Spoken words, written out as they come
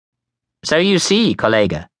So you see,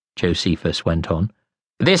 collega, Josephus went on,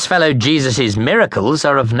 this fellow Jesus' miracles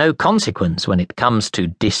are of no consequence when it comes to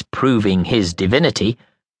disproving his divinity.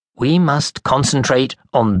 We must concentrate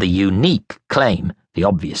on the unique claim, the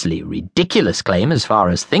obviously ridiculous claim as far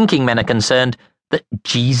as thinking men are concerned, that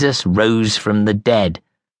Jesus rose from the dead.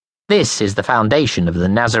 This is the foundation of the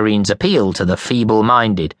Nazarenes' appeal to the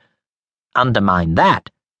feeble-minded. Undermine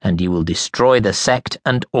that, and you will destroy the sect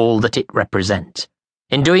and all that it represents.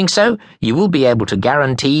 In doing so, you will be able to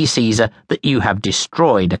guarantee Caesar that you have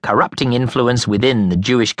destroyed a corrupting influence within the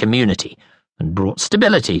Jewish community and brought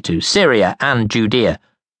stability to Syria and Judea,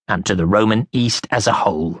 and to the Roman East as a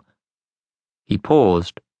whole. He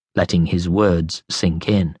paused, letting his words sink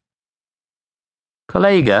in.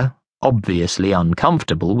 Collega, obviously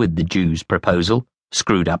uncomfortable with the Jew's proposal,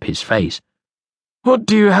 screwed up his face. What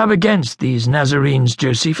do you have against these Nazarenes,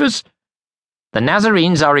 Josephus? The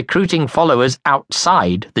Nazarenes are recruiting followers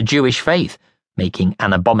outside the Jewish faith, making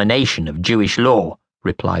an abomination of Jewish law,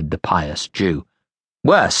 replied the pious Jew.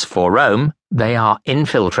 Worse for Rome, they are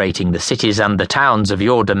infiltrating the cities and the towns of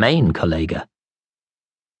your domain, collega.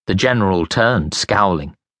 The general turned,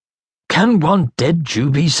 scowling. Can one dead Jew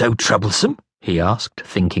be so troublesome? He asked,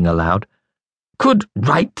 thinking aloud. Could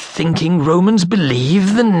right-thinking Romans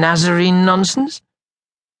believe the Nazarene nonsense?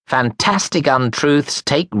 Fantastic untruths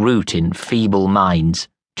take root in feeble minds,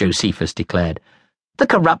 Josephus declared. The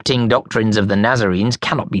corrupting doctrines of the Nazarenes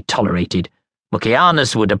cannot be tolerated.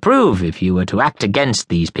 Mucianus would approve if you were to act against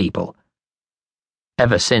these people.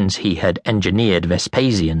 Ever since he had engineered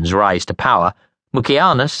Vespasian's rise to power,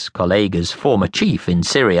 Mucianus, collega's former chief in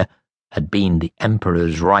Syria, had been the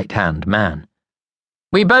emperor's right-hand man.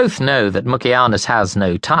 We both know that Mucianus has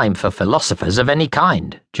no time for philosophers of any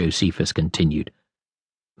kind, Josephus continued.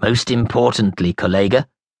 Most importantly, collega,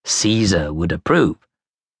 Caesar would approve.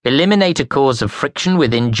 Eliminate a cause of friction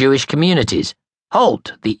within Jewish communities.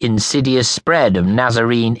 Halt the insidious spread of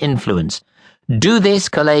Nazarene influence. Do this,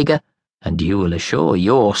 collega, and you will assure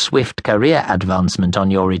your swift career advancement on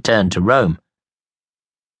your return to Rome.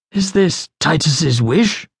 Is this Titus's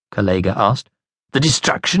wish? Collega asked. The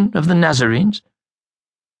destruction of the Nazarenes?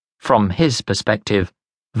 From his perspective,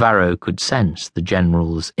 Varro could sense the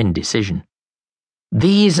general's indecision.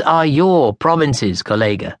 These are your provinces,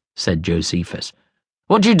 collega, said Josephus.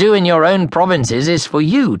 What you do in your own provinces is for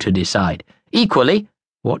you to decide. Equally,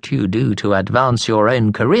 what you do to advance your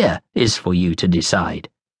own career is for you to decide.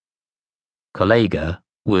 Collega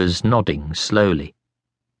was nodding slowly.